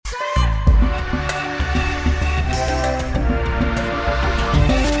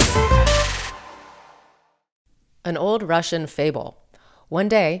An old Russian fable. One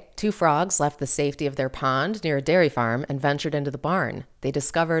day, two frogs left the safety of their pond near a dairy farm and ventured into the barn. They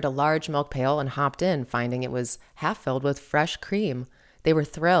discovered a large milk pail and hopped in, finding it was half filled with fresh cream. They were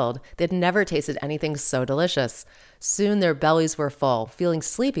thrilled. They'd never tasted anything so delicious. Soon their bellies were full. Feeling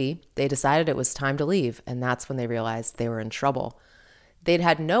sleepy, they decided it was time to leave, and that's when they realized they were in trouble. They'd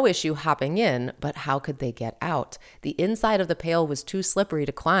had no issue hopping in, but how could they get out? The inside of the pail was too slippery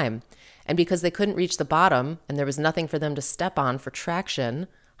to climb. And because they couldn't reach the bottom and there was nothing for them to step on for traction,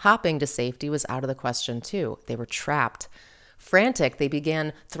 hopping to safety was out of the question too. They were trapped. Frantic, they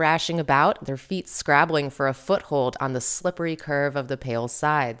began thrashing about, their feet scrabbling for a foothold on the slippery curve of the pail's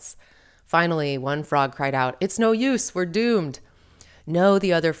sides. Finally, one frog cried out, "It's no use, we're doomed." "No,"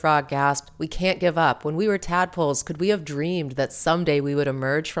 the other frog gasped, "we can't give up. When we were tadpoles, could we have dreamed that someday we would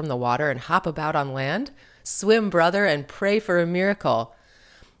emerge from the water and hop about on land? Swim, brother, and pray for a miracle."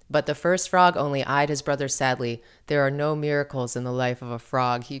 But the first frog only eyed his brother sadly. "There are no miracles in the life of a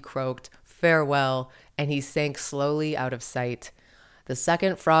frog," he croaked. "Farewell," and he sank slowly out of sight. The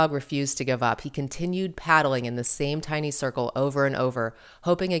second frog refused to give up. He continued paddling in the same tiny circle over and over,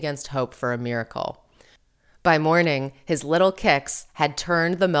 hoping against hope for a miracle. By morning, his little kicks had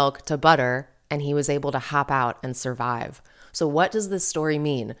turned the milk to butter, and he was able to hop out and survive. So what does this story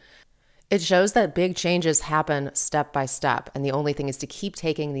mean? It shows that big changes happen step by step, and the only thing is to keep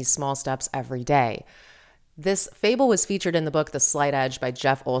taking these small steps every day. This fable was featured in the book The Slight Edge by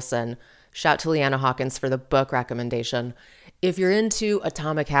Jeff Olson. Shout to Leanna Hawkins for the book recommendation. If you're into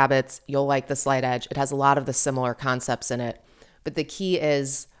Atomic Habits, you'll like The Slight Edge. It has a lot of the similar concepts in it. But the key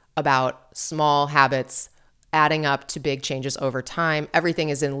is about small habits adding up to big changes over time. Everything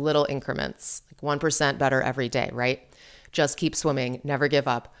is in little increments, like 1% better every day, right? Just keep swimming, never give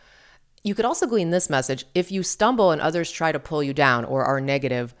up. You could also glean this message. If you stumble and others try to pull you down or are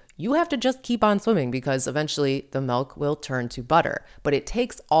negative, you have to just keep on swimming because eventually the milk will turn to butter. But it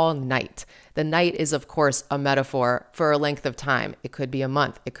takes all night. The night is, of course, a metaphor for a length of time. It could be a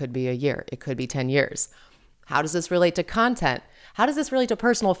month. It could be a year. It could be 10 years. How does this relate to content? How does this relate to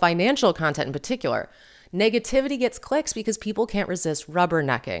personal financial content in particular? Negativity gets clicks because people can't resist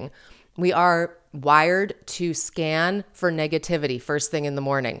rubbernecking. We are wired to scan for negativity first thing in the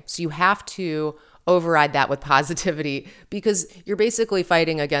morning. So you have to override that with positivity because you're basically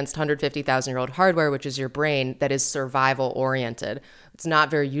fighting against 150,000-year-old hardware, which is your brain that is survival oriented. It's not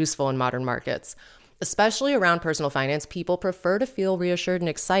very useful in modern markets. Especially around personal finance, people prefer to feel reassured and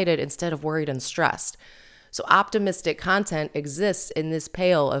excited instead of worried and stressed. So optimistic content exists in this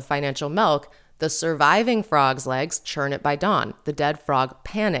pail of financial milk. The surviving frog's legs churn it by dawn. The dead frog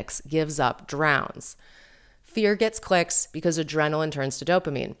panics, gives up, drowns. Fear gets clicks because adrenaline turns to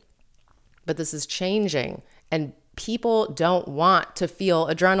dopamine. But this is changing, and people don't want to feel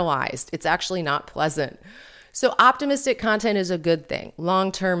adrenalized. It's actually not pleasant. So optimistic content is a good thing,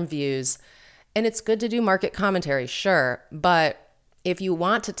 long-term views, and it's good to do market commentary, sure. But if you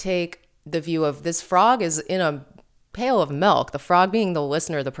want to take the view of this frog is in a pail of milk, the frog being the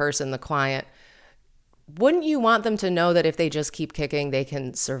listener, the person, the client, wouldn't you want them to know that if they just keep kicking, they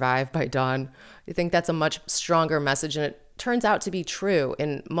can survive by dawn? I think that's a much stronger message, and it turns out to be true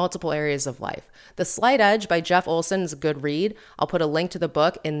in multiple areas of life. The Slight Edge by Jeff Olson is a good read. I'll put a link to the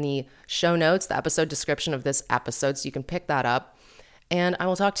book in the show notes, the episode description of this episode, so you can pick that up. And I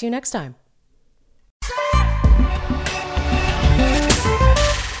will talk to you next time.